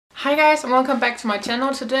Hi guys and welcome back to my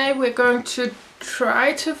channel. Today we're going to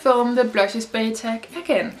try to film the Is Bae tag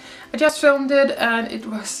again. I just filmed it and it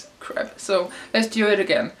was crap, so let's do it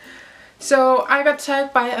again. So I got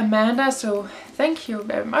tagged by Amanda, so thank you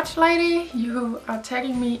very much lady. You are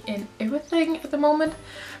tagging me in everything at the moment.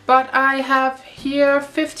 But I have here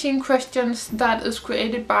 15 questions that is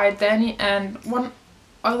created by Danny and one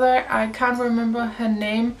other, I can't remember her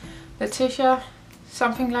name, Letitia,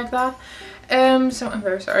 something like that. So I'm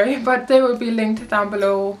very sorry, but they will be linked down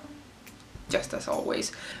below just as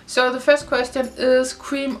always. So the first question is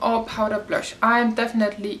cream or powder blush. I'm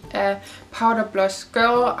definitely a powder blush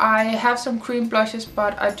girl. I have some cream blushes,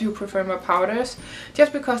 but I do prefer my powders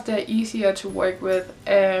just because they're easier to work with.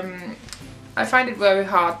 I find it very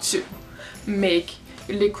hard to make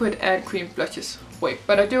liquid and cream blushes work,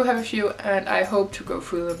 but I do have a few and I hope to go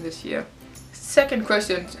through them this year. Second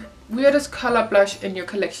question, weirdest color blush in your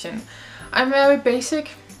collection. I'm very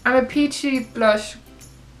basic. I'm a peachy blush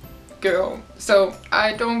girl, so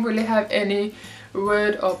I don't really have any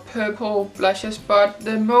red or purple blushes, but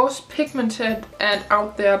the most pigmented and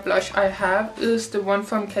out there blush I have is the one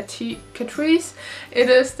from Catrice. It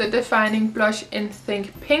is the Defining Blush in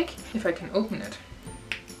Think Pink, if I can open it.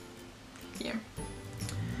 Yeah.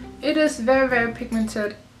 It is very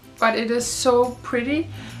pigmented, but it is so pretty.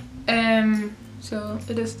 So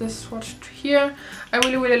it is this swatch here. I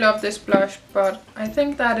really love this blush, but I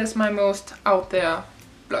think that is my most out there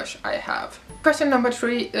blush I have. Question number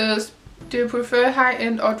 3 is, do you prefer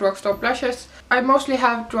high-end or drugstore blushes? I mostly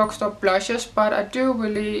have drugstore blushes, but I do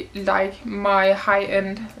really like my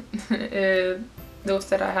high-end, those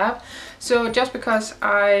that I have. So just because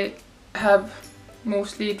I have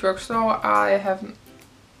mostly drugstore, I have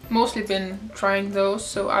mostly been trying those,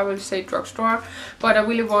 so I will say drugstore, but I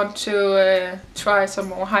really want to try some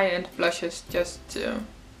more high-end blushes just to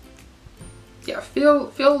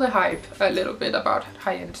feel the hype a little bit about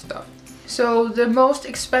high-end stuff. So the most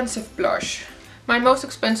expensive blush. My most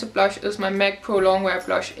expensive blush is my MAC Pro Longwear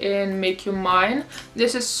blush in Make You Mine.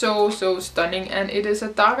 This is so stunning and it is a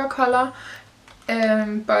darker color,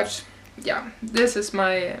 but yeah, this is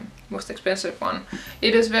my most expensive one.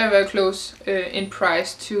 It is very close in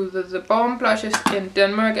price to the Balm blushes in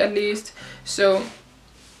Denmark at least, so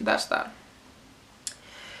that's that.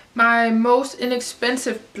 My most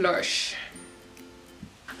inexpensive blush,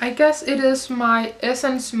 I guess it is my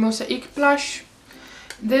Essence Mosaic blush.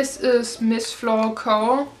 This is Miss Floral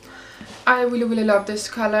Coral. I really love this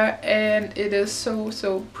color and it is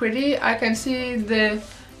so pretty. I can see the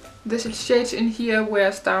shades in here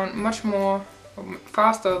wears down much more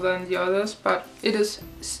faster than the others, but it is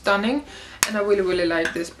stunning and I really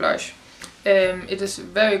like this blush. It is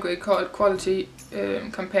very great quality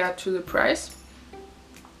compared to the price.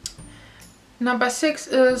 Number 6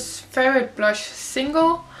 is Favorite Blush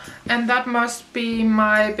Single, and that must be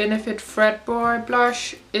my Benefit Fred Boy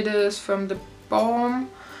blush. It is from the Balm.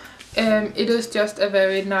 It is just a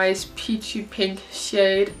very nice peachy pink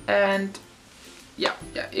shade, and yeah,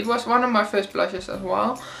 it was one of my first blushes as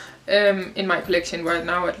well, in my collection right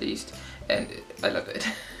now at least, and I love it.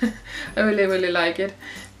 I really like it.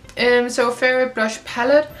 So favorite blush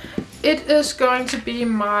palette, it is going to be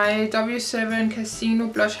my W7 Casino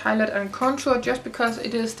Blush Highlight and Contour, just because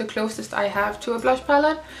it is the closest I have to a blush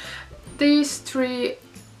palette. These 3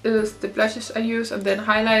 is the blushes I use, and then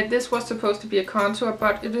highlight. This was supposed to be a contour,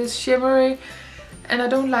 but it is shimmery and I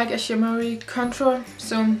don't like a shimmery contour,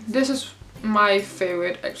 so this is my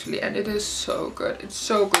favorite actually, and it is so good. It's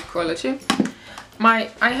so good quality. I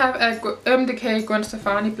have a MDK Gwen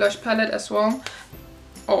Stefani blush palette as well,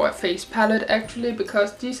 or a face palette actually,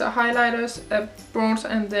 because these are highlighters, a bronze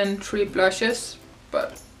and then 3 blushes,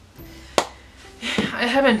 but I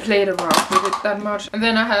haven't played around with it that much. And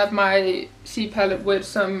then I have my C palette with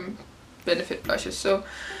some Benefit blushes, so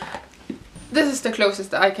this is the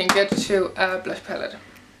closest I can get to a blush palette,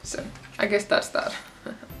 so I guess that's that.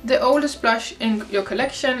 The oldest blush in your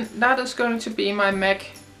collection, that is going to be my MAC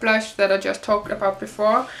blush that I just talked about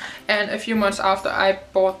before, and a few months after I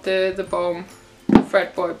bought the Balm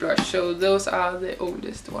Fred Boy blush, so those are the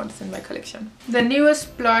oldest ones in my collection. The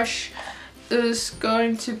newest blush is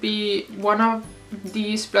going to be one of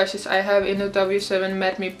these blushes I have in the W7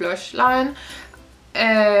 Matte Me blush line,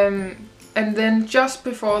 and then just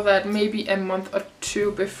before that, maybe a month or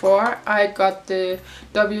 2 before, I got the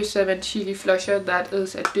W7 Chili Flusher. That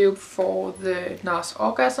is a dupe for the NARS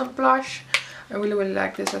Orgasm blush. I really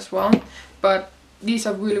like this as well, but these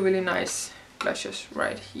are really nice blushes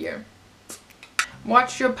right here.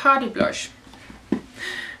 What's your party blush?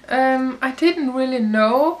 I didn't really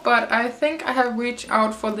know, but I think I have reached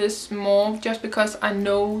out for this more just because I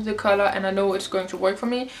know the color and I know it's going to work for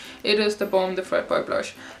me. It is the Balm the Fred Boy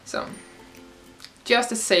blush. So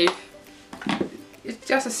just a safe, it's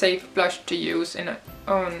just a safe blush to use in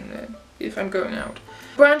if I'm going out.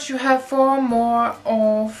 Branch you have 4 more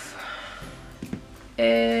of.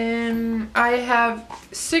 I have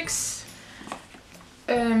 6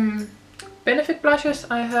 Benefit blushes.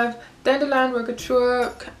 I have Dandelion,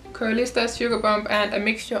 Rockature, Curlista, Sugar Bomb, and a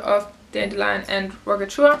mixture of Dandelion and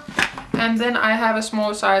Rockature. And then I have a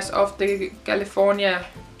small size of the California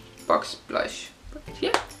box blush.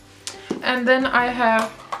 Yeah. And then I have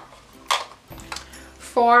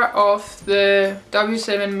 4 of the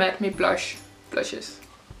W7 Matte Me blushes.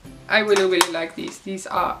 I really like these. These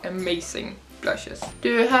are amazing blushes. Do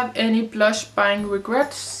you have any blush buying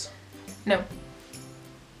regrets? No,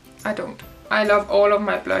 I don't. I love all of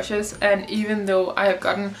my blushes, and even though I have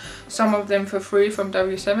gotten some of them for free from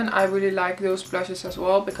W7, I really like those blushes as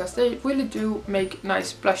well because they really do make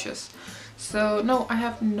nice blushes. So no, I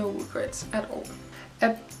have no regrets at all.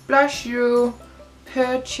 A blush you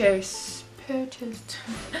purchased.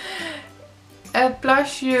 A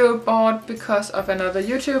blush you bought because of another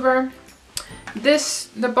YouTuber.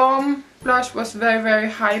 The Balm blush was very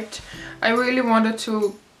hyped. I really wanted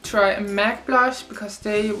to try a MAC blush because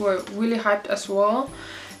they were really hyped as well.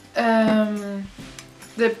 The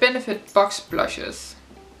Benefit box blushes,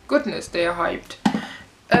 goodness, they are hyped.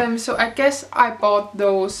 So I guess I bought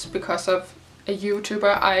those because of a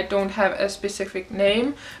YouTuber. I don't have a specific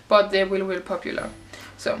name, but they're really popular.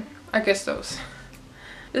 So I guess those.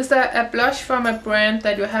 Is there a blush from a brand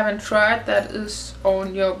that you haven't tried that is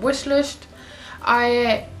on your wish list?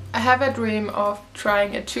 I have a dream of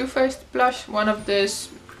trying a Too Faced blush, one of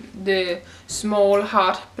the small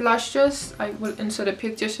heart blushes. I will insert a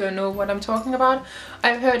picture so you know what I'm talking about.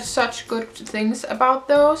 I've heard such good things about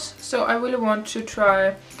those, so I really want to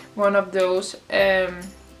try one of those.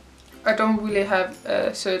 I don't really have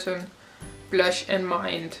a certain blush in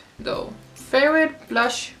mind though. Favorite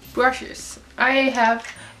blush brushes? I have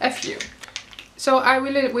a few. So I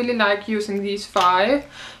really like using these 5,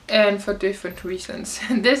 and for different reasons.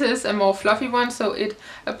 This is a more fluffy one, so it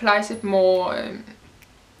applies it more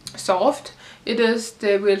soft. It is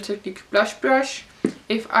the Real Technique blush brush.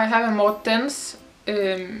 If I have a more dense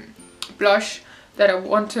blush that I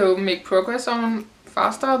want to make progress on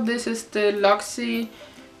faster, this is the Luxie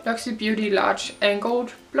Beauty Large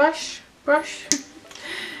Angled Brush. Or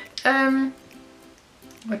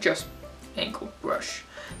just angled brush.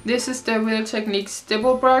 This is the Real Technique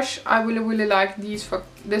Stipple brush. I really like this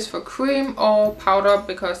for cream or powder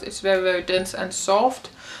because it's very dense and soft.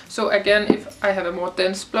 So again, if I have a more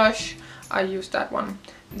dense blush, I use that one.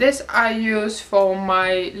 This I use for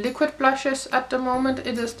my liquid blushes at the moment.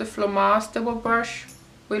 It is the Flomar Stipple brush.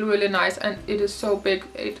 Really nice, and it is so big,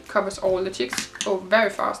 it covers all the cheeks very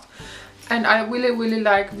fast. And I really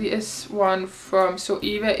like this one from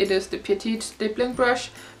Zoeva. It is the Petite Stippling brush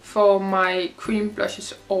for my cream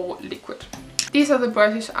blushes or liquid. These are the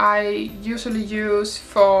brushes I usually use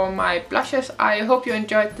for my blushes. I hope you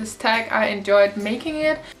enjoyed this tag. I enjoyed making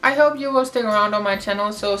it. I hope you will stick around on my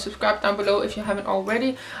channel, so subscribe down below if you haven't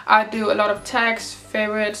already. I do a lot of tags,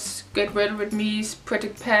 favorites, get ready with me, pretty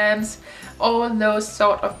pans, all those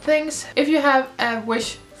sort of things. If you have a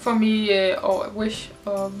wish for me or a wish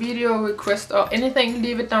or video request or anything,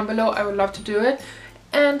 leave it down below. I would love to do it.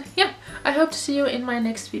 And yeah, I hope to see you in my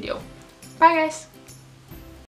next video. Bye guys!